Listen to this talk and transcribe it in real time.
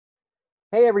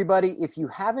Hey everybody, if you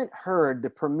haven't heard, the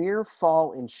premier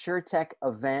fall InsurTech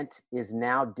event is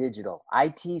now digital.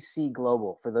 ITC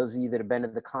Global. For those of you that have been to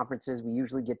the conferences, we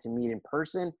usually get to meet in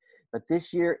person, but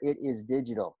this year it is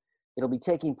digital. It'll be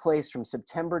taking place from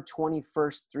September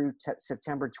 21st through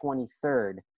September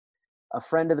 23rd. A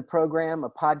friend of the program, a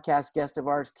podcast guest of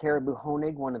ours, Caribou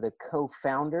Honig, one of the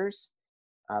co-founders.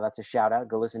 That's a shout out.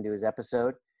 Go listen to his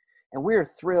episode. And we are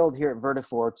thrilled here at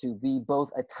Vertafore to be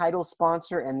both a title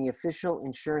sponsor and the official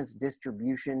insurance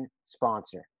distribution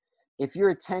sponsor. If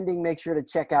you're attending, make sure to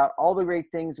check out all the great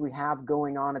things we have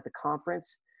going on at the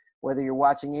conference. Whether you're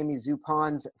watching Amy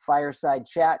Zupon's Fireside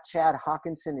Chat, Chad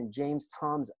Hawkinson and James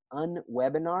Tom's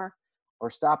Unwebinar, or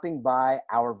stopping by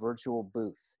our virtual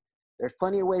booth. There's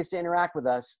plenty of ways to interact with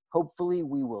us. Hopefully,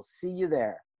 we will see you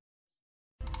there.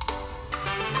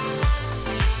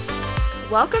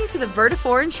 Welcome to the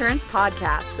Vertafore Insurance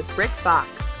Podcast with Rick Fox.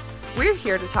 We're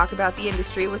here to talk about the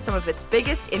industry with some of its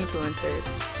biggest influencers.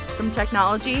 From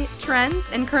technology, trends,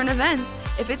 and current events,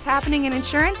 if it's happening in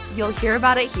insurance, you'll hear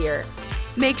about it here.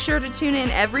 Make sure to tune in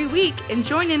every week and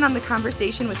join in on the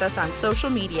conversation with us on social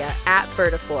media at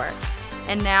Vertafore.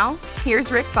 And now,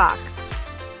 here's Rick Fox.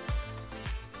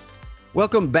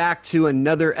 Welcome back to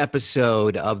another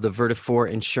episode of the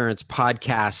Vertafore Insurance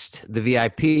Podcast, the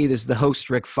VIP. This is the host,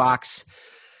 Rick Fox,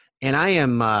 and I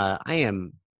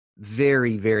am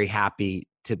very, very happy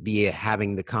to be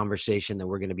having the conversation that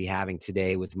we're going to be having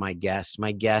today with my guest.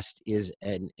 My guest is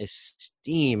an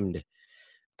esteemed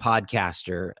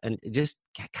podcaster and just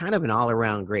kind of an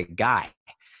all-around great guy.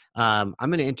 I'm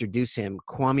going to introduce him,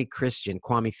 Kwame Christian.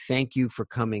 Kwame, thank you for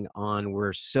coming on.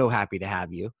 We're so happy to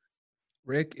have you.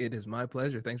 Rick, it is my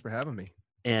pleasure. Thanks for having me.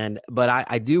 But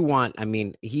I do want,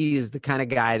 he is the kind of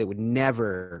guy that would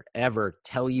never, ever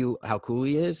tell you how cool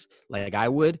he is like I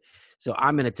would. So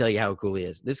I'm going to tell you how cool he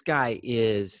is. This guy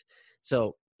is,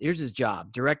 so here's his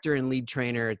job, director and lead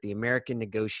trainer at the American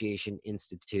Negotiation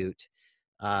Institute.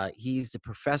 He's the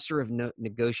professor of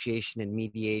negotiation and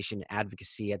mediation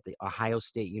advocacy at the Ohio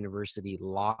State University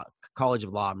College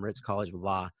of Law, Moritz College of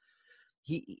Law.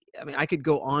 I could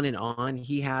go on and on.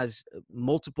 He has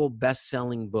multiple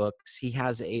best-selling books. He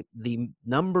has the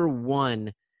number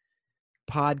one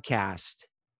podcast,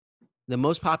 the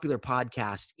most popular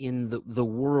podcast in the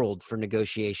world for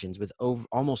negotiations, with over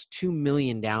almost 2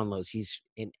 million downloads. He's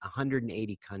in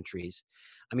 180 countries.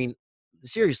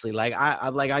 Seriously,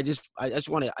 I just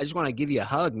want to give you a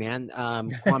hug, man.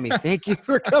 Kwame, thank you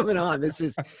for coming on.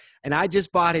 And I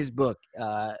just bought his book,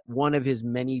 one of his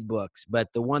many books, but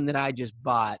the one that I just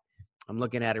bought, I'm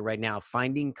looking at it right now,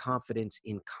 Finding Confidence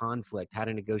in Conflict, How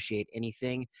to Negotiate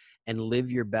Anything and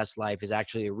Live Your Best Life, is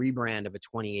actually a rebrand of a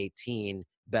 2018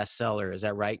 bestseller. Is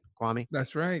that right, Kwame?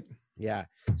 That's right. Yeah.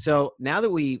 So now that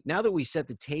we set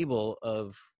the table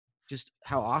of just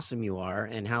how awesome you are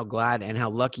and how glad and how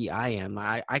lucky I am,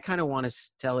 I kind of want to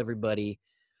tell everybody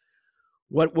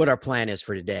what our plan is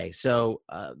for today. So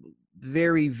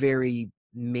very, very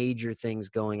major things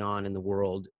going on in the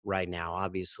world right now.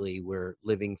 Obviously, we're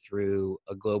living through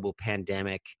a global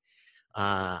pandemic.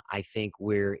 I think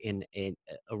we're in a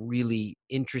really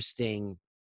interesting,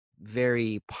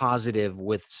 very positive,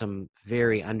 with some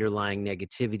very underlying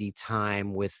negativity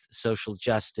time with social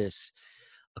justice,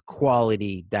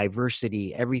 equality,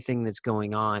 diversity, everything that's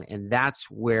going on. And that's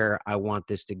where I want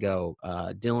this to go.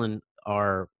 Dylan,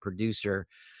 our producer,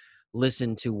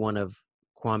 listened to one of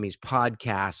Kwame's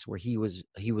podcasts where he was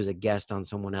a guest on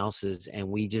someone else's. And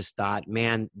we just thought,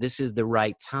 man, this is the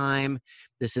right time.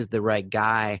 This is the right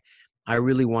guy. I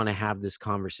really want to have this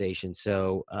conversation.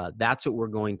 So that's what we're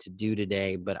going to do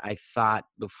today. But I thought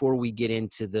before we get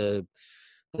into the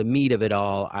meat of it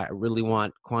all, I really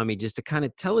want Kwame just to kind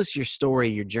of tell us your story,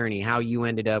 your journey, how you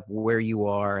ended up where you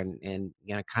are, and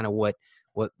you know, kind of what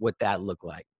that looked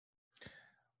like.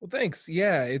 Well, thanks.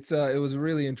 Yeah, it was a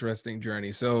really interesting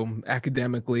journey. So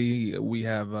academically, we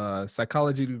have a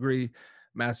psychology degree,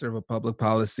 Master of Public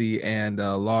Policy, and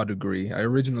a law degree. I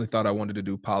originally thought I wanted to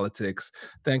do politics.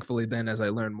 Thankfully, then as I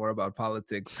learned more about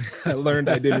politics, I learned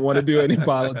I didn't want to do any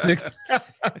politics.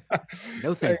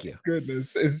 No, thank you.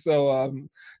 Goodness. And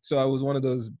so I was one of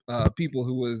those people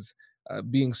who was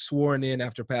being sworn in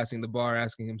after passing the bar,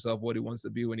 asking himself what he wants to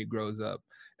be when he grows up.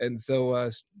 And so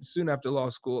soon after law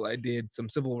school, I did some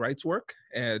civil rights work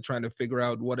and trying to figure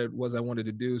out what it was I wanted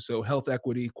to do. So health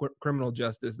equity, criminal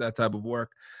justice, that type of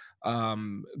work.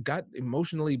 Got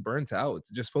emotionally burnt out,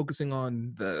 just focusing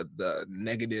on the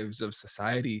negatives of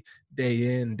society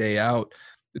day in, day out.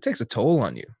 it takes a toll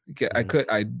on you.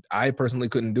 I personally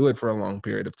couldn't do it for a long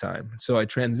period of time. So I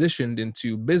transitioned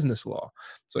into business law.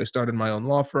 So I started my own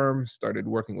law firm, started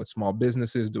working with small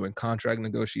businesses, doing contract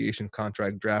negotiation,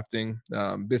 contract drafting,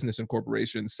 business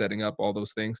incorporation, setting up all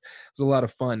those things. It was a lot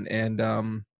of fun.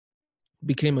 And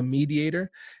became a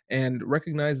mediator and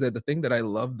recognized that the thing that I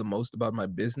loved the most about my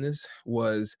business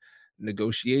was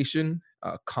negotiation,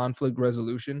 conflict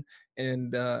resolution,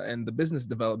 and the business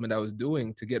development I was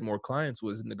doing to get more clients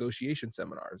was negotiation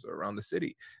seminars around the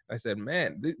city. I said,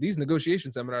 man, these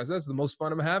negotiation seminars, that's the most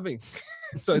fun I'm having.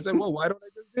 So I said, well, why don't I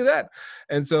just do that?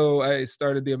 And so I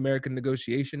started the American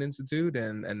Negotiation Institute,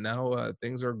 and now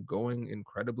things are going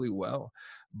incredibly well.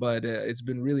 But it's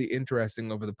been really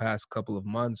interesting over the past couple of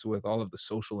months with all of the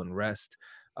social unrest.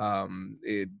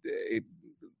 It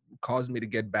caused me to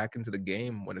get back into the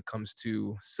game when it comes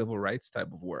to civil rights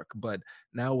type of work, but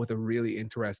now with a really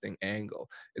interesting angle.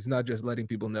 It's not just letting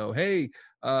people know, hey,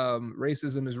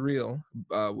 racism is real,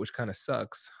 which kind of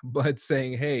sucks, but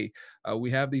saying, hey,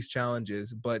 we have these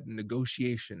challenges, but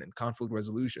negotiation and conflict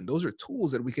resolution, those are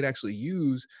tools that we could actually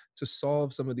use to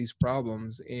solve some of these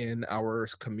problems in our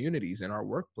communities, in our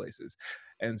workplaces.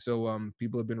 And so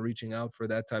people have been reaching out for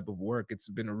that type of work. It's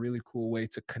been a really cool way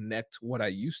to connect what I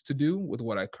used to do with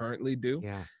what I currently do.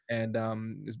 Yeah. And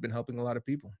it's been helping a lot of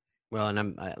people. Well,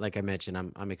 and like I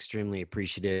mentioned, I'm extremely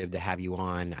appreciative to have you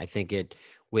on. I think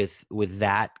with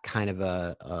that kind of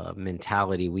a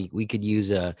mentality, we could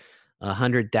use a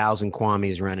 100,000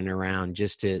 Kwames running around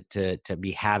just to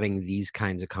be having these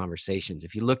kinds of conversations.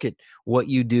 If you look at what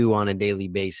you do on a daily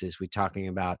basis, we're talking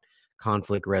about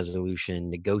conflict resolution,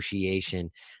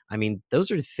 negotiation. I mean, those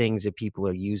are things that people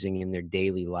are using in their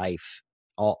daily life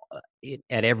all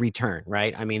at every turn,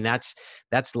 right? I mean, that's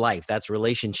life, that's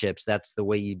relationships, that's the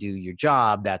way you do your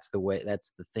job, that's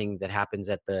the thing that happens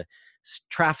at the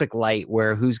traffic light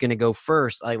where who's going to go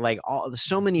first, like all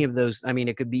so many of those. I mean,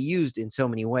 it could be used in so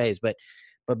many ways, but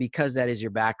because that is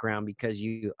your background, because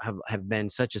you have been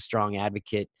such a strong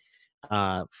advocate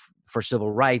for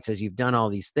civil rights, as you've done all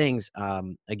these things,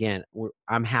 again,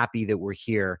 I'm happy that we're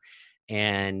here.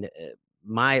 And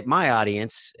my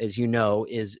audience, as you know,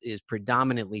 is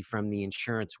predominantly from the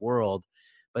insurance world,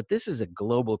 but this is a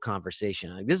global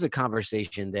conversation. Like, this is a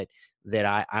conversation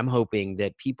that I'm hoping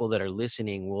that people that are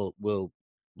listening will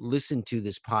listen to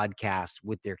this podcast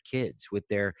with their kids, with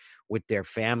their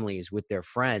families, with their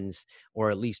friends, or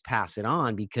at least pass it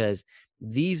on, because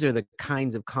these are the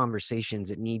kinds of conversations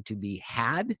that need to be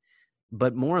had,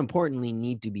 but more importantly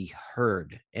need to be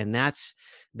heard. And that's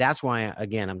why,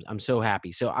 again, I'm so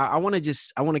happy. So I want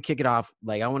to kick it off.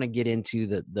 Like, I want to get into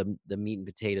the meat and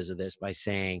potatoes of this by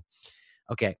saying,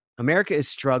 okay, America is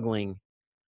struggling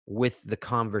with the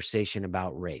conversation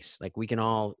about race. Like, we can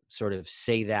all sort of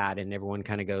say that and everyone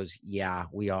kind of goes, yeah,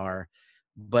 we are.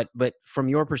 But from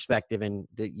your perspective, and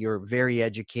your very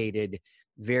educated,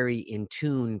 very in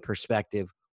tune perspective,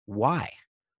 why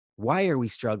are we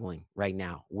struggling right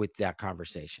now with that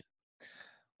conversation?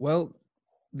 Well,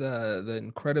 the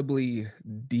incredibly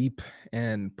deep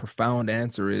and profound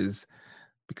answer is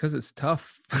because it's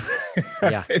tough.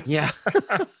 Yeah. Yeah.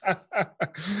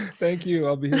 Thank you.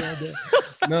 I'll be here all day.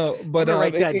 No, but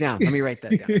write that down. Let me write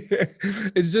that down.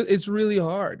 It's really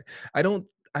hard. I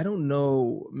don't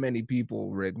know many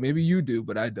people, Rick. Maybe you do,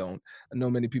 but I don't. I know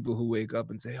many people who wake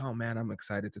up and say, "Oh man, I'm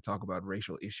excited to talk about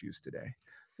racial issues today."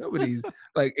 Nobody's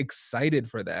like excited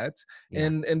for that. Yeah.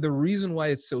 And the reason why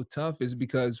it's so tough is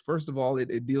because, first of all,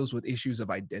 it deals with issues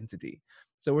of identity.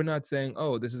 So we're not saying,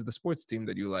 oh, this is the sports team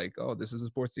that you like. Oh, this is the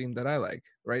sports team that I like,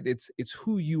 right? It's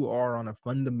who you are on a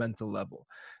fundamental level.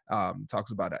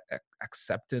 Talks about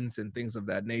acceptance and things of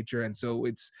that nature. And so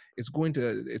it's going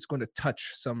to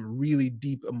touch some really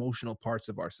deep emotional parts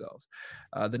of ourselves.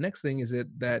 The next thing is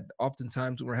that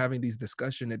oftentimes when we're having these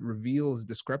discussions, it reveals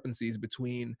discrepancies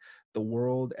between the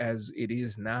world as it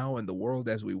is now and the world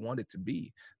as we want it to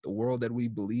be, the world that we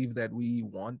believe that we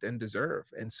want and deserve.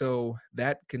 And so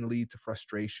that can lead to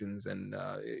frustrations and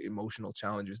emotional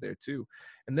challenges there too.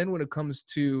 And then when it comes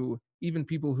to even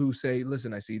people who say,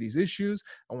 listen, I see these issues,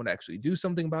 I want to actually do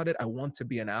something about it, I want to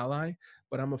be an ally,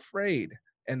 but I'm afraid.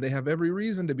 And they have every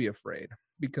reason to be afraid,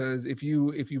 because if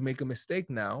you make a mistake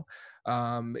now,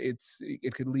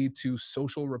 it could lead to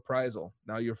social reprisal.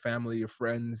 Now your family, your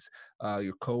friends,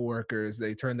 your coworkers,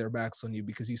 they turn their backs on you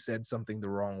because you said something the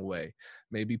wrong way.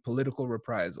 Maybe political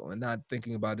reprisal, and not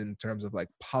thinking about it in terms of like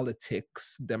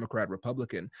politics, Democrat,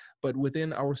 Republican, but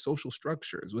within our social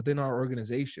structures, within our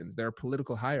organizations, there are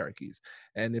political hierarchies.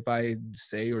 And if I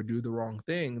say or do the wrong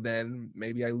thing, then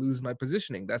maybe I lose my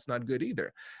positioning. That's not good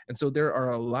either. And so there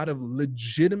are a lot of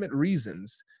legitimate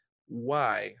reasons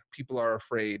why people are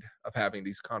afraid of having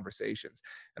these conversations.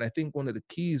 And I think one of the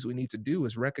keys we need to do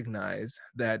is recognize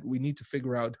that we need to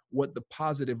figure out what the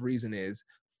positive reason is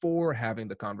for having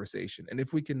the conversation. And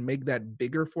if we can make that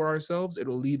bigger for ourselves,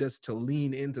 it'll lead us to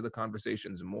lean into the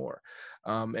conversations more.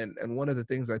 And one of the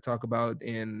things I talk about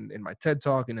in my TED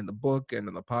Talk and in the book and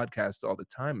in the podcast all the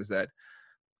time is that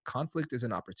conflict is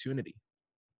an opportunity.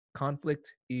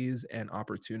 Conflict is an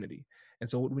opportunity. And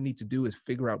so what we need to do is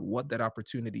figure out what that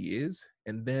opportunity is,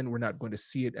 and then we're not going to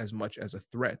see it as much as a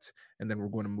threat, and then we're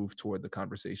going to move toward the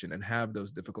conversation and have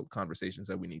those difficult conversations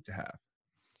that we need to have.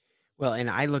 Well,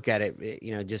 and I look at it,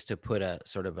 just to put a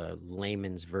sort of a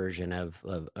layman's version of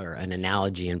or an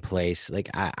analogy in place.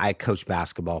 Like I coached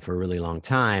basketball for a really long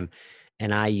time,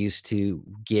 and I used to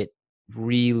get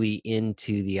really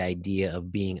into the idea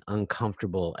of being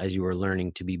uncomfortable as you were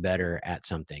learning to be better at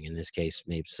something. In this case,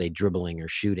 maybe say dribbling or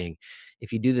shooting.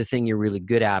 If you do the thing you're really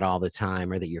good at all the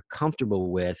time or that you're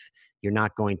comfortable with, you're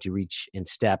not going to reach and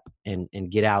step and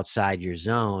get outside your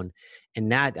zone. And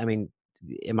that, I mean,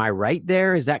 am I right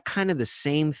there? Is that kind of the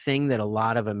same thing that a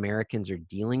lot of Americans are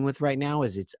dealing with right now?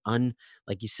 Is it's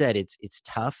like you said, it's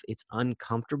tough, it's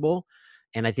uncomfortable.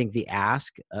 And I think the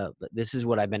ask, this is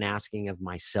what I've been asking of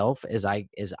myself as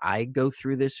I go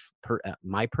through this,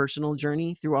 my personal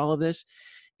journey through all of this,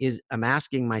 is I'm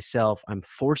asking myself, I'm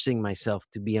forcing myself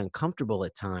to be uncomfortable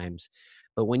at times.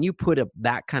 But when you put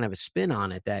that kind of a spin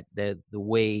on it, that the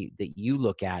way that you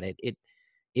look at it,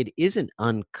 it isn't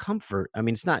uncomfort. I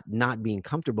mean, it's not being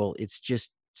comfortable. It's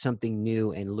just something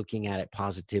new and looking at it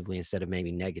positively instead of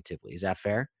maybe negatively. Is that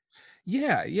fair?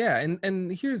 Yeah, yeah.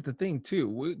 And here's the thing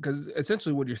too, because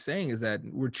essentially what you're saying is that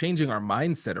we're changing our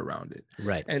mindset around it.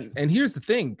 Right. And here's the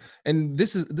thing, and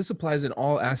this applies in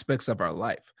all aspects of our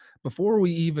life. Before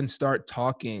we even start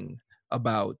talking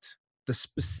about the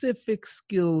specific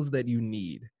skills that you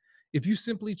need, if you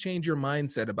simply change your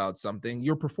mindset about something,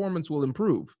 your performance will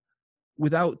improve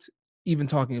without even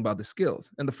talking about the skills.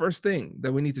 And the first thing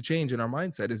that we need to change in our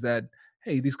mindset is that,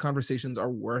 hey, these conversations are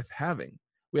worth having.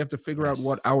 We have to figure out Yes.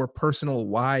 what our personal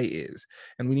why is.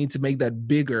 And we need to make that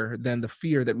bigger than the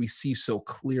fear that we see so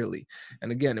clearly.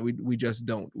 And again, we just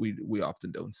don't. We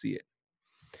often don't see it.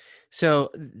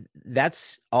 So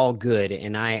that's all good.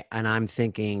 And I'm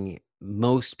thinking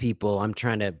most people, I'm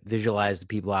trying to visualize the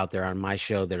people out there on my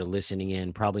show that are listening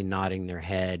in, probably nodding their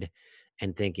head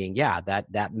and thinking, yeah,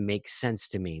 that makes sense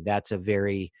to me. That's a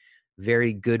very,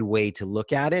 very good way to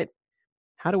look at it.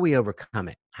 How do we overcome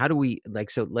it? How do we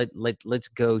so let's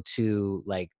go to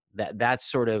like that's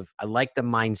sort of, I like the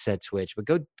mindset switch, but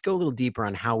go a little deeper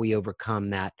on how we overcome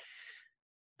that,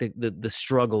 the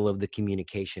struggle of the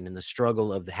communication and the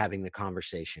struggle of having the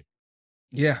conversation.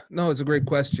 Yeah, no, it's a great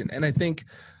question. And I think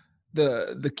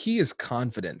the key is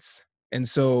confidence. And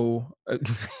so,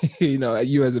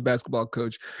 you as a basketball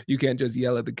coach, you can't just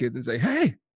yell at the kids and say,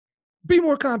 "Hey, be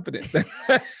more confident."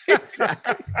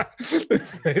 Exactly.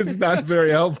 It's not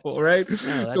very helpful, right? No,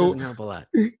 that So, doesn't help a lot.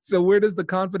 so where does the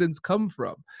confidence come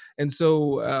from? And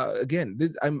so, again,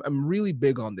 I'm really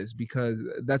big on this because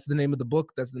that's the name of the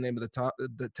book. That's the name of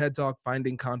the TED Talk,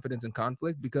 Finding Confidence in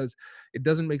Conflict, because it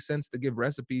doesn't make sense to give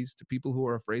recipes to people who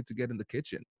are afraid to get in the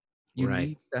kitchen. You Right.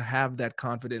 need to have that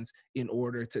confidence in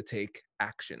order to take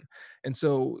action. And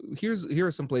so here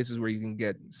are some places where you can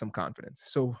get some confidence.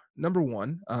 So number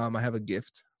one, I have a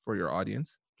gift for your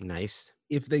audience. Nice.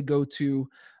 If they go to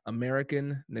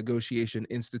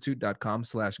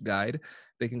americannegotiationinstitute.com/guide,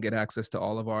 they can get access to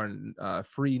all of our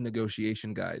free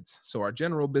negotiation guides. So our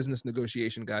general business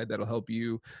negotiation guide that'll help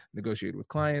you negotiate with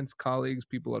clients, colleagues,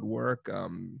 people at work,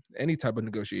 any type of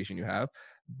negotiation you have,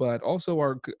 but also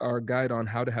our guide on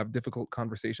how to have difficult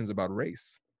conversations about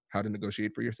race, how to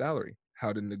negotiate for your salary,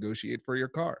 how to negotiate for your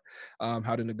car,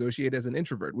 how to negotiate as an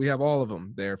introvert. We have all of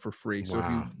them there for free. So if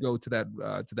you Wow. go to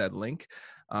that link,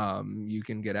 you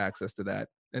can get access to that.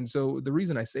 And so the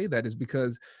reason I say that is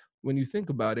because when you think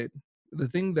about it, the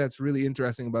thing that's really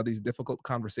interesting about these difficult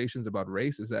conversations about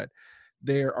race is that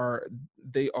they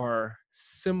are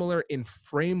similar in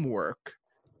framework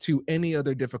to any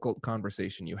other difficult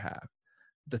conversation you have.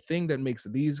 The thing that makes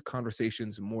these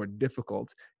conversations more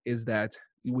difficult is that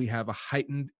we have a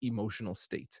heightened emotional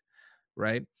state,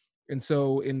 right? And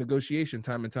so in negotiation,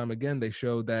 time and time again, they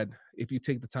show that if you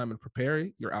take the time and prepare,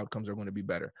 your outcomes are going to be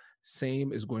better.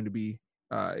 Same is going to be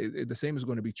the same is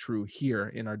going to be true here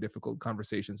in our difficult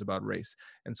conversations about race.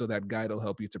 And so that guide will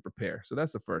help you to prepare. So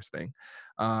that's the first thing.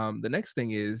 The next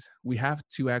thing is we have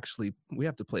to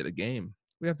play the game.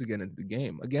 we have to get into the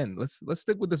game. Again, let's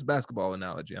stick with this basketball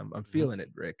analogy. I'm feeling it,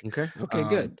 Rick. Okay,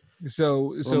 good.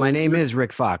 So Well, my name let's, is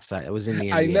Rick Fox. I was in the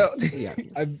NBA. I know. Yeah.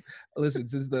 I've listen,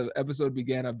 since the episode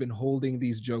began, I've been holding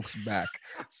these jokes back.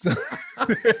 So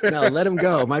No, let them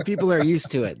go. My people are used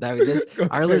to it. Our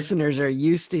Okay. listeners are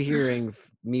used to hearing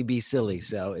me be silly.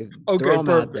 So Okay, throw them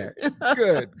out there.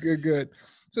 perfect. Good.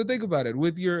 So think about it.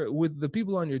 With the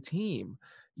people on your team,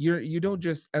 you don't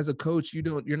just, as a coach,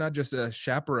 you're not just a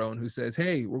chaperone who says,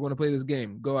 "Hey, we're going to play this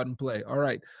game. Go out and play." All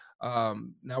right.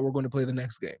 Now we're going to play the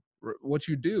next game. What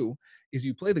you do is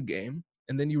you play the game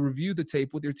and then you review the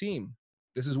tape with your team.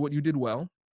 This is what you did well.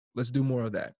 Let's do more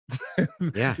of that.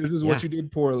 Yeah. This is what you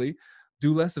did poorly.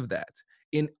 Do less of that.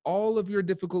 In all of your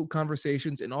difficult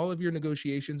conversations, in all of your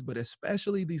negotiations, but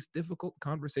especially these difficult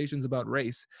conversations about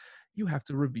race, you have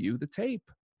to review the tape.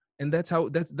 And that's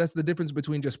the difference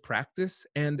between just practice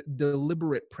and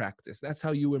deliberate practice. That's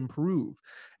how you improve.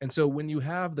 And so when you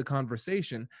have the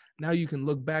conversation, now you can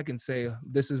look back and say,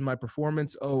 this is my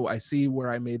performance. Oh, I see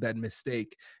where I made that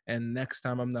mistake. And next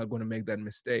time I'm not going to make that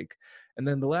mistake. And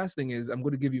then the last thing is, I'm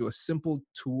going to give you a simple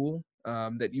tool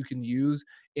that you can use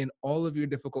in all of your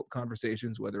difficult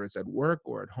conversations, whether it's at work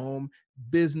or at home,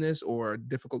 business, or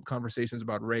difficult conversations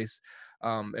about race.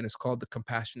 And it's called the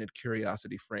Compassionate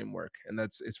Curiosity Framework. And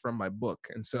it's from my book.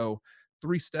 And so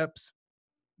 3 steps.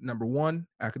 Number 1,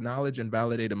 acknowledge and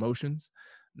validate emotions.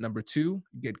 Number 2,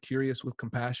 get curious with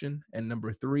compassion. And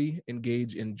number 3,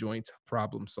 engage in joint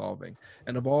problem solving.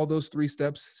 And of all those 3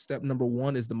 steps, step number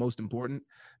 1 is the most important,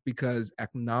 because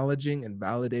acknowledging and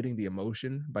validating the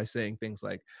emotion by saying things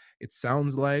like, it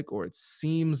sounds like, or it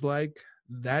seems like,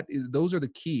 those are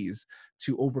the keys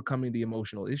to overcoming the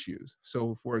emotional issues.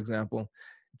 So for example,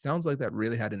 it sounds like that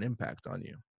really had an impact on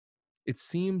you. It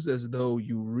seems as though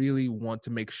you really want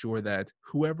to make sure that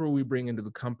whoever we bring into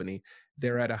the company,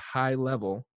 they're at a high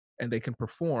level and they can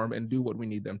perform and do what we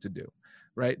need them to do,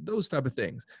 right? Those type of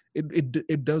things.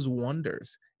 It does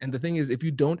wonders. And the thing is, if you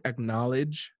don't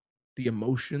acknowledge the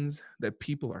emotions that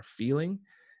people are feeling,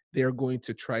 they're going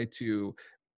to try to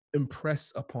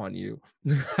impress upon you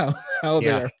how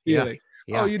they are feeling.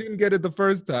 Yeah. Oh, you didn't get it the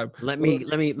first time. Let me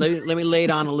lay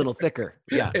it on a little thicker.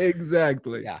 Yeah.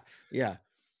 Exactly. Yeah.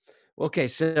 Okay,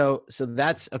 so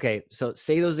that's okay. So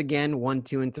say those again, 1,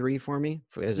 2, and 3 for me.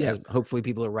 As hopefully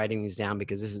people are writing these down,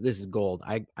 because this is gold.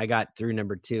 I got through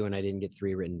number 2 and I didn't get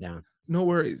 3 written down. No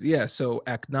worries. Yeah. So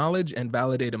acknowledge and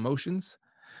validate emotions.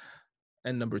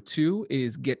 And number 2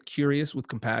 is get curious with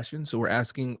compassion. So we're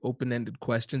asking open-ended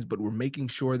questions, but we're making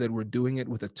sure that we're doing it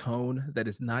with a tone that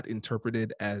is not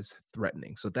interpreted as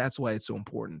threatening. So that's why it's so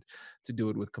important to do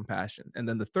it with compassion. And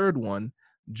then the third one,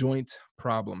 joint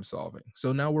problem solving.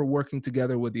 So now we're working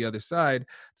together with the other side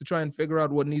to try and figure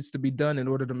out what needs to be done in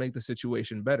order to make the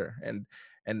situation better. And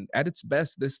at its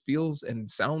best, this feels and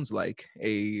sounds like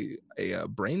a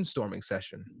brainstorming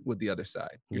session with the other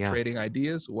side. You're trading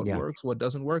ideas, what works, what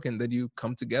doesn't work, and then you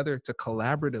come together to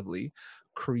collaboratively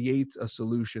create a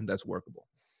solution that's workable.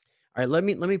 All right, let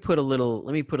me put a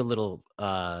little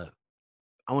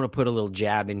I want to put a little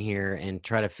jab in here and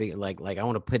try to figure like I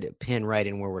want to put a pin right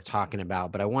in where we're talking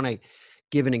about, but I want to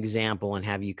give an example and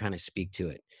have you kind of speak to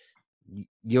it.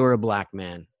 You're a black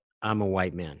man. I'm a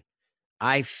white man.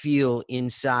 I feel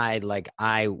inside like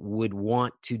I would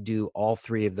want to do all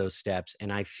 3 of those steps.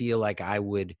 And I feel like I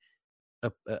would,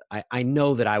 I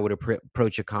know that I would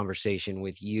approach a conversation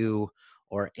with you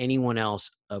or anyone else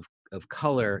of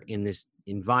color in this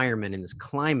environment, in this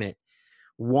climate,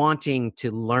 wanting to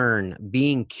learn,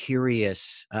 being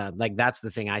curious. Like that's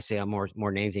the thing I say. I'm more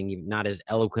than anything, not as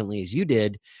eloquently as you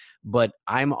did, but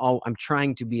I'm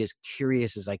trying to be as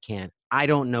curious as I can. I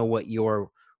don't know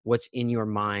what's in your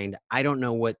mind. I don't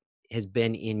know what has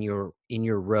been in your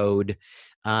road.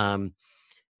 How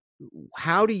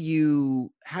do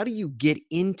you get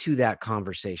into that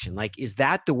conversation? Like, is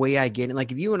that the way I get in?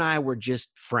 Like if you and I were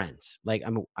just friends, like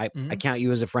I count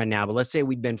you as a friend now, but let's say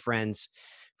we'd been friends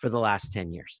for the last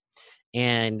 10 years.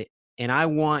 And I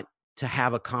want to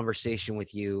have a conversation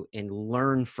with you and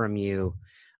learn from you.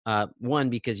 1,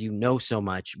 because you know so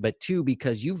much, but 2,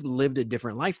 because you've lived a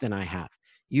different life than I have.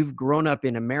 You've grown up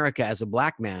in America as a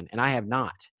black man and I have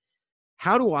not.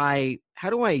 How do I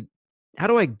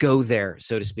go there,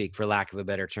 so to speak, for lack of a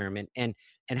better term? And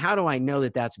how do I know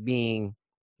that that's being,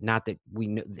 not that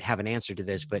we have an answer to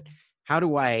this, but how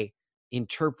do I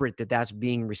interpret that that's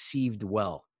being received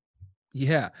well?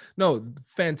 Yeah, no,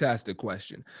 fantastic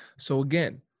question. So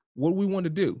again, what we want to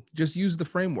do, just use the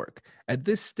framework. At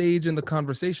this stage in the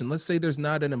conversation, let's say there's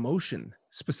not an emotion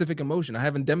specific emotion. I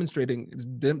haven't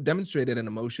demonstrated an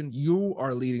emotion. You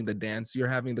are leading the dance. You're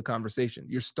having the conversation.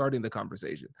 You're starting the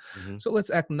conversation. Mm-hmm. So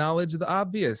let's acknowledge the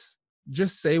obvious.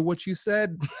 Just say what you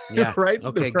said, Yeah. right,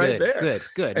 Okay. right there,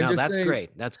 Good. and No, just that's say,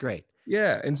 great. That's great.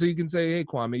 yeah. And so you can say, hey,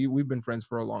 Kwame, we've been friends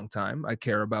for a long time. I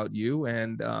care about you,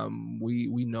 and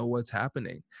we know what's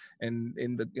happening and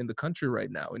in the country right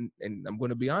now. And I'm going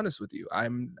to be honest with you.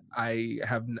 I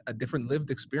have a different lived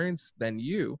experience than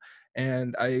you,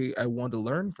 and I want to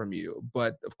learn from you.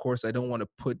 But of course, I don't want to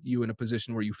put you in a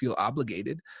position where you feel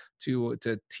obligated to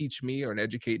teach me or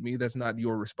educate me. That's not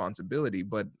your responsibility.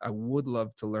 But I would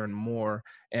love to learn more,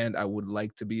 and I would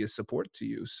like to be a support to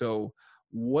you. So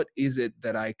what is it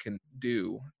that I can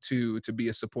do to be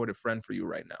a supportive friend for you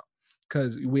right now?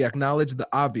 Because we acknowledge the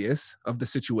obvious of the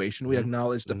situation, we Mm-hmm.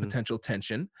 acknowledge the Mm-hmm. potential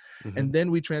tension, Mm-hmm. and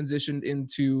then we transitioned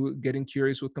into getting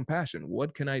curious with compassion.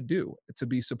 What can I do to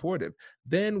be supportive?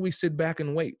 Then we sit back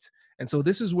and wait. And so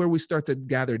this is where we start to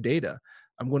gather data.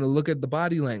 I'm going to look at the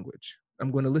body language.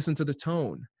 I'm going to listen to the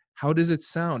tone. How does it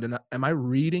sound? And am I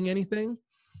reading anything?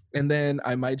 And then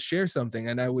I might share something,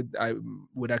 and I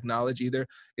would acknowledge either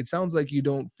it sounds like you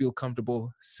don't feel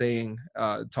comfortable saying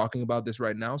talking about this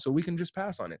right now, so we can just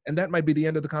pass on it, and that might be the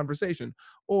end of the conversation.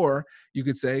 Or you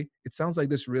could say it sounds like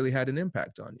this really had an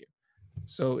impact on you,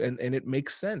 so and it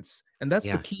makes sense. And that's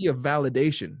the Yeah. key of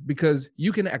validation, because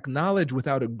you can acknowledge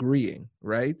without agreeing,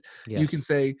 right? You Yes. can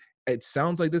say it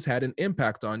sounds like this had an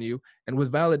impact on you, and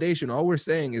with validation all we're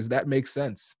saying is that makes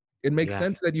sense. It makes Yeah.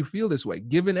 sense that you feel this way.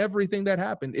 Given everything that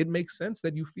happened, it makes sense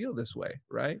that you feel this way,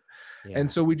 right? Yeah.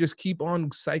 And so we just keep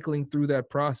on cycling through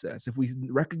that process. If we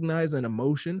recognize an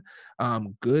emotion,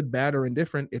 good, bad, or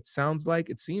indifferent, it sounds like,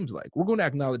 it seems like, we're going to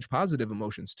acknowledge positive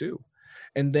emotions too.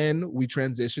 And then we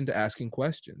transition to asking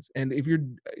questions. And if you're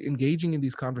engaging in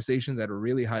these conversations at a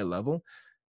really high level,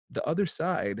 the other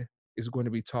side is going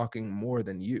to be talking more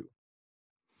than you.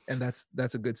 And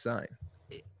that's a good sign.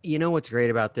 You know what's great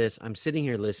about this? I'm sitting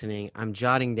here listening. I'm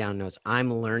jotting down notes.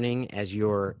 I'm learning as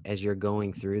you're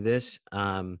going through this.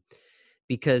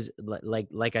 Because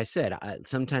like I said,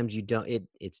 sometimes you don't.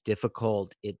 It's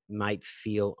difficult. It might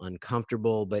feel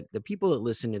uncomfortable. But the people that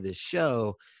listen to this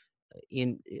show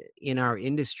in our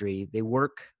industry, they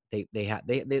work.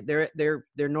 They're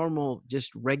normal,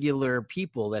 just regular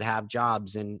people that have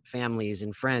jobs and families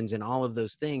and friends and all of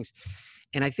those things.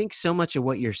 And I think so much of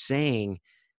what you're saying,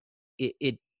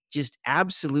 it just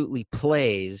absolutely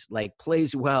plays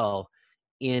well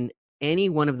in any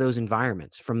one of those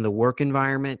environments, from the work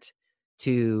environment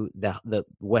to the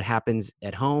what happens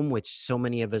at home, which so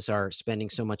many of us are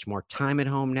spending so much more time at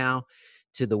home now,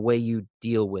 to the way you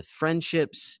deal with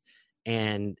friendships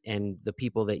and the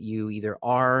people that you either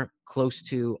are close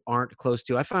to, aren't close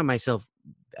to. I find myself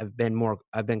I've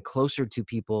been closer to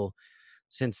people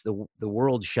since the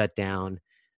world shut down,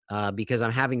 because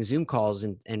I'm having Zoom calls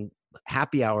and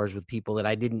happy hours with people that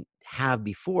I didn't have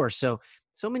before. So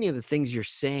many of the things you're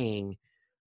saying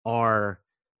are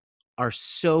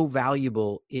so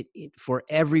valuable for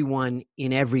everyone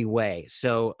in every way.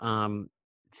 So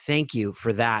thank you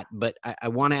for that. But I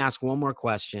want to ask one more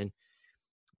question.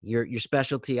 Your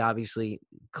specialty, obviously,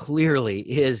 clearly,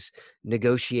 is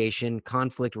negotiation,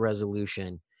 conflict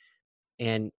resolution.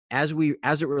 And as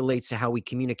it relates to how we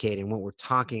communicate and what we're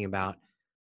talking about,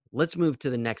 let's move to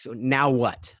the next. Now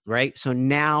what, right? So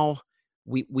now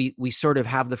we sort of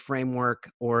have the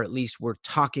framework, or at least we're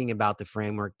talking about the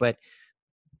framework, but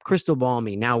crystal ball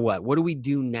me. Now what? What do we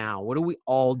do now? What do we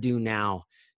all do now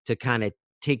to kind of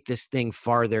take this thing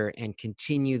farther and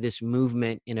continue this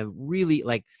movement in a really,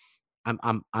 like,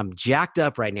 I'm jacked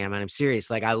up right now, man. I'm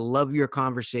serious. Like, I love your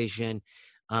conversation.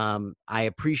 I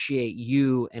appreciate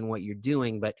you and what you're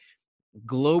doing, but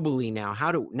globally now,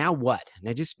 now what?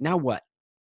 Now what?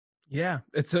 Yeah,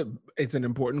 it's an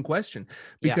important question,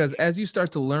 Yeah. because as you start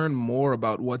to learn more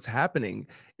about what's happening,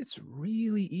 it's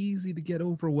really easy to get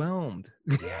overwhelmed.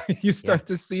 Yeah. You start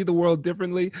to see the world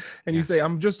differently, and you Yeah. say,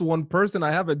 I'm just one person.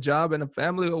 I have a job and a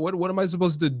family. What am I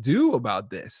supposed to do about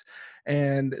this?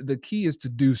 And the key is to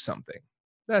do something.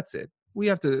 That's it. We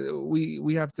have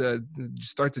to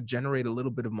start to generate a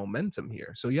little bit of momentum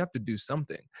here. So you have to do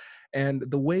something. And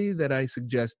the way that I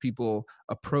suggest people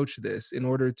approach this in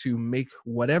order to make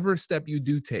whatever step you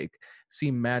do take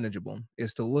seem manageable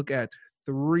is to look at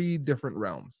 3 different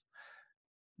realms.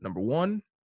 Number 1,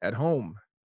 at home.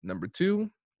 Number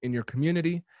 2, in your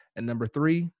community. And number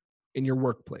 3, in your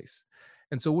workplace.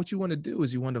 And so what you want to do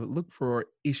is you want to look for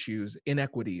issues,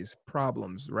 inequities,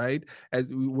 problems, right? As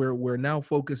we're now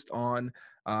focused on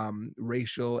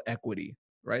racial equity,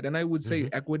 right? And I would say Mhm.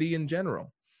 equity in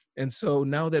general. And so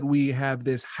now that we have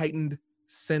this heightened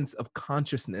sense of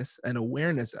consciousness and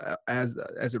awareness as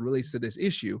it relates to this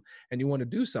issue, and you want to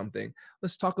do something,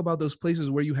 let's talk about those places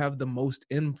where you have the most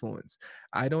influence.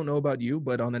 I don't know about you,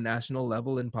 but on a national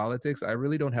level in politics, I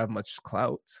really don't have much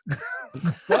clout.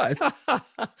 But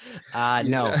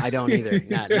no, I don't either.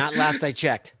 Not last I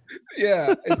checked.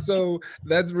 yeah, and so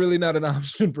that's really not an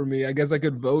option for me. I guess I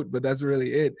could vote, but that's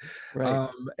really it. Right.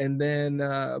 And then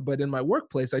but in my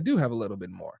workplace, I do have a little bit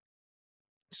more.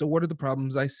 So what are the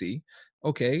problems I see?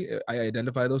 Okay, I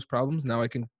identify those problems. Now I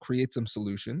can create some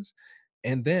solutions,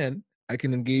 and then I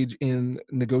can engage in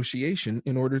negotiation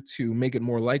in order to make it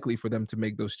more likely for them to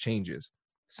make those changes.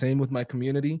 Same with my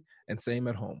community and same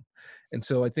at home. And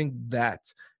so I think that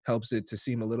helps it to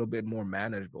seem a little bit more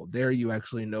manageable. There you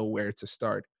actually know where to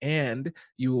start, and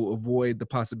you will avoid the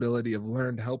possibility of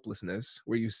learned helplessness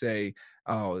where you say,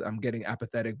 oh, I'm getting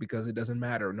apathetic because it doesn't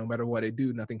matter. No matter what I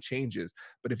do, nothing changes.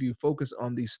 But if you focus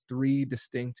on these three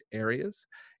distinct areas,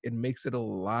 it makes it a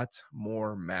lot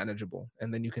more manageable.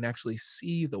 And then you can actually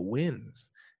see the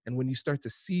wins. And when you start to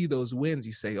see those wins,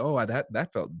 you say, oh,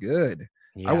 that felt good.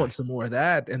 I Yeah. want some more of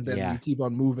that. And then Yeah. you keep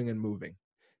on moving and moving.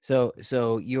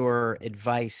 So your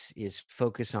advice is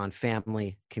focus on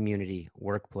family, community,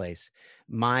 workplace.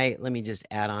 Let me just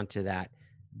add on to that.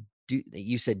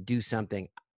 You said do something.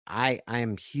 I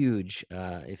am huge.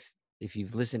 If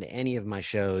you've listened to any of my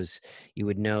shows, you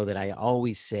would know that I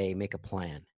always say make a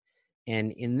plan.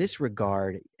 And in this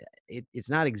regard, it's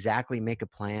not exactly make a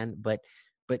plan, but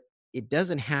it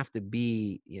doesn't have to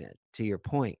be, to your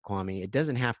point, Kwame, it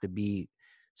doesn't have to be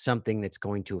something that's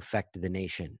going to affect the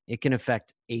nation. It can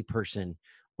affect a person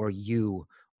or you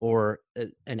or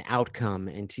an outcome.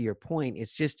 And to your point,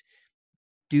 it's just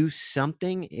do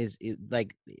something.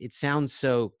 Like it sounds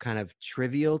so kind of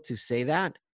trivial to say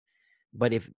that,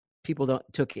 but if people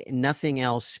took nothing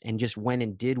else and just went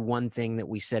and did one thing that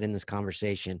we said in this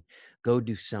conversation, go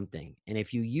do something. And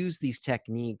if you use these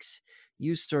techniques,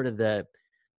 use sort of the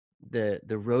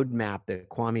roadmap that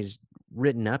Kwame's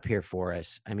written up here for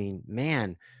us. I mean,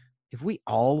 man, if we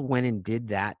all went and did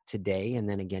that today and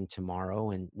then again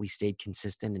tomorrow, and we stayed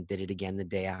consistent and did it again the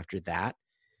day after that,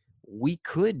 we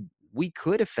could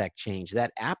affect change.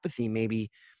 That apathy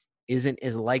maybe isn't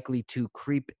as likely to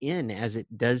creep in as it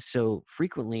does so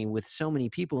frequently with so many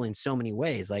people in so many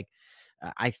ways. Like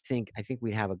I think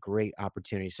we'd have a great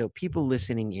opportunity. So people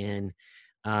listening in,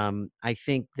 I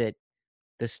think that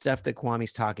the stuff that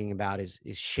Kwame's talking about is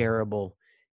shareable.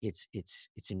 It's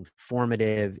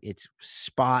informative. It's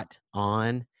spot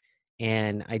on.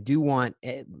 And I do want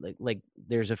like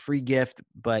there's a free gift,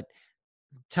 but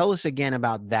tell us again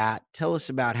about that. Tell us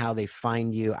about how they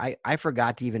find you. I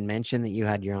forgot to even mention that you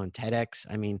had your own TEDx.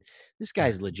 I mean, this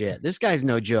guy's legit. This guy's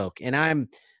no joke. And I'm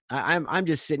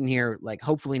just sitting here like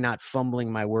hopefully not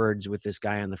fumbling my words with this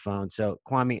guy on the phone. So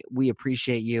Kwame, we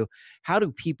appreciate you. How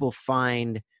do people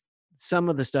find some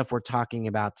of the stuff we're talking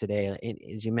about today? And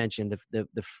as you mentioned, the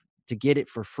to get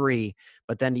it for free,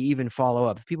 but then to even follow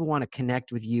up. If people want to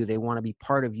connect with you, they want to be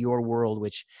part of your world,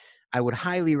 which I would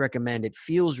highly recommend. It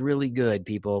feels really good,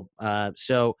 people.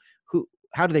 So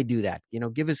how do they do that?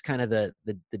 Give us kind of the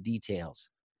details.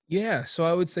 Yeah, so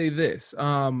I would say this.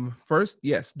 First,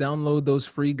 yes, download those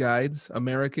free guides,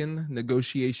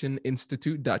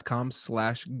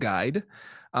 AmericanNegotiationInstitute.com/guide.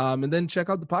 And then check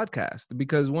out the podcast,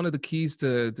 because one of the keys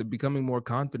to becoming more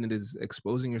confident is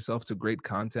exposing yourself to great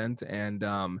content. And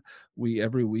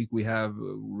every week we have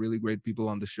really great people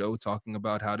on the show talking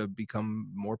about how to become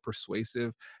more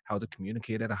persuasive, how to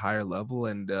communicate at a higher level.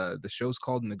 And the show's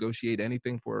called Negotiate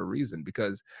Anything for a reason,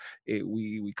 because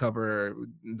we cover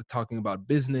talking about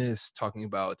business, talking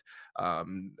about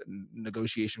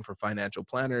negotiation for financial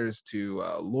planners, to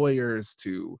lawyers,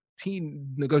 to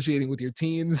negotiating with your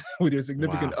teens, with your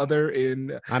significant other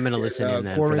in I'm going to listen in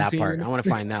then for that part. I want to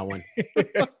find that one.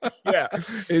 Yeah,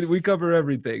 we cover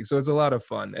everything. So it's a lot of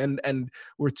fun. And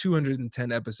we're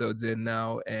 210 episodes in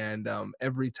now. And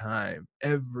every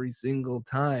single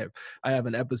time I have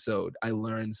an episode, I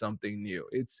learn something new.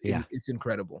 It's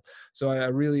incredible. So I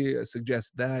really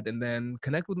suggest that. And then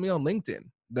connect with me on LinkedIn.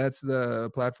 That's the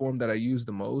platform that I use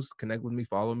the most. Connect with me,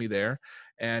 follow me there.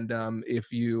 And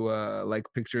if you like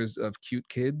pictures of cute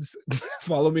kids,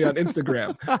 follow me on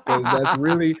Instagram. That's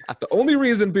really the only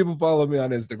reason people follow me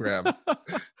on Instagram.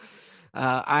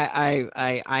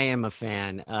 I am a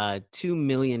fan. 2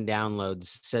 million downloads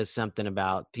says something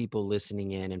about people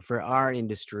listening in, and for our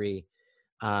industry,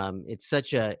 it's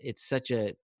such a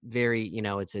very,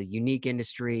 it's a unique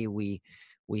industry. We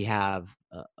have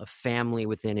a family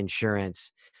within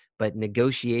insurance, but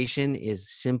negotiation is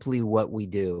simply what we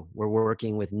do. We're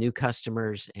working with new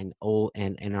customers and old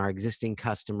and our existing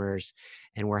customers,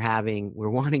 and we're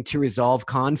wanting to resolve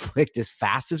conflict as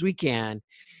fast as we can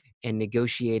and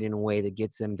negotiate in a way that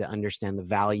gets them to understand the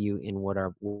value in what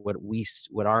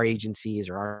our agencies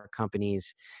or our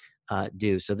companies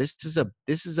do. So this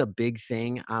is a big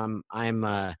thing.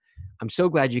 I'm so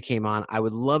glad you came on. I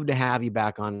would love to have you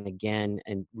back on again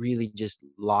and really just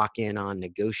lock in on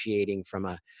negotiating from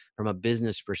a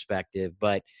business perspective.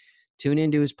 But tune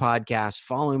into his podcast,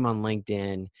 follow him on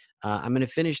LinkedIn. I'm going to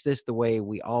finish this the way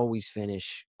we always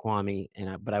finish, Kwame,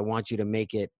 but I want you to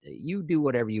make it. You do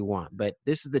whatever you want, but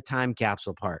this is the time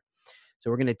capsule part.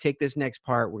 So we're going to take this next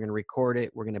part. We're going to record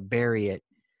it. We're going to bury it.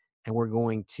 And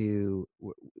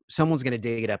someone's going to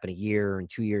dig it up in a year or in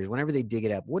 2 years, whenever they dig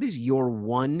it up. What is your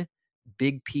one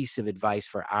big piece of advice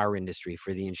for our industry,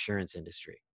 for the insurance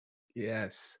industry?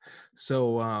 Yes.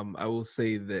 So I will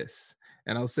say this,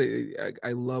 and I'll say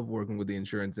I love working with the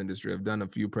insurance industry. I've done a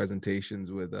few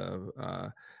presentations with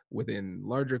within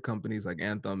larger companies like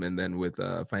Anthem, and then with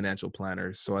financial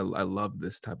planners. So I love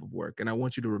this type of work, and I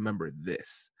want you to remember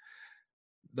this: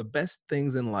 the best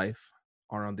things in life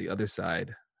are on the other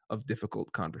side of difficult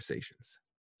conversations.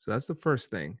 So that's the first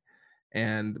thing.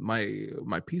 And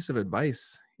my piece of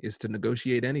advice is to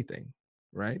negotiate anything,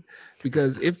 right?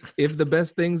 Because if the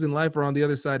best things in life are on the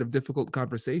other side of difficult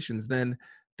conversations, then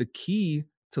the key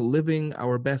to living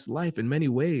our best life in many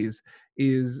ways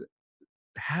is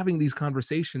having these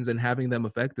conversations and having them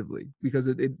effectively. Because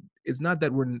it's not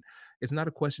that it's not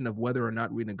a question of whether or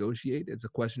not we negotiate, it's a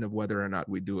question of whether or not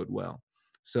we do it well.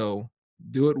 So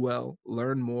do it well,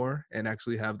 learn more, and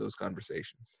actually have those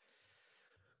conversations.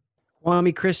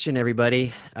 Kwame Christian,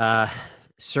 everybody.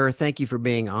 Sir, thank you for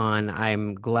being on.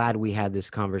 I'm glad we had this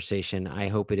conversation. I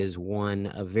hope it is one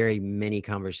of very many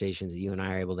conversations that you and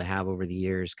I are able to have over the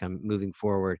years moving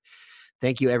forward.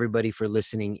 Thank you, everybody, for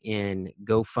listening in.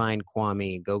 Go find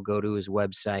Kwame. Go to his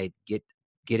website. Get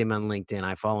him on LinkedIn.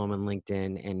 I follow him on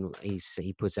LinkedIn, and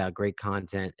he puts out great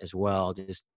content as well,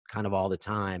 just kind of all the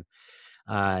time.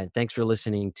 Thanks for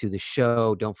listening to the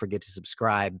show. Don't forget to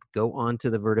subscribe. Go on to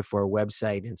the Vertafore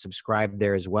website and subscribe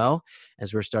there as well,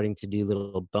 as we're starting to do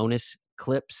little bonus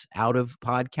clips out of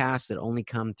podcasts that only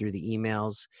come through the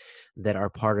emails that are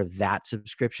part of that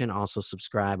subscription. Also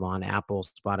subscribe on Apple,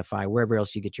 Spotify, wherever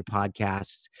else you get your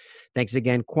podcasts. Thanks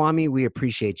again, Kwame. We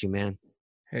appreciate you, man.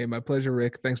 Hey, my pleasure,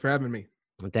 Rick. Thanks for having me.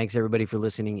 And thanks everybody for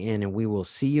listening in, and we will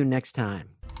see you next time.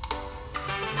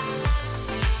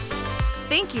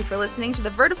 Thank you for listening to the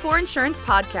Vertafore Insurance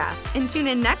Podcast, and tune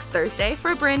in next Thursday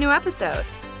for a brand new episode.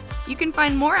 You can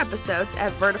find more episodes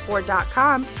at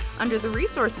vertafore.com under the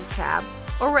Resources tab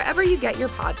or wherever you get your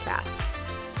podcasts.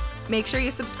 Make sure you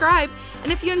subscribe,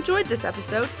 and if you enjoyed this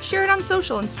episode, share it on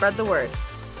social and spread the word.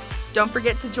 Don't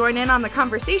forget to join in on the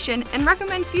conversation and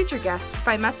recommend future guests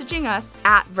by messaging us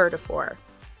at Vertafore.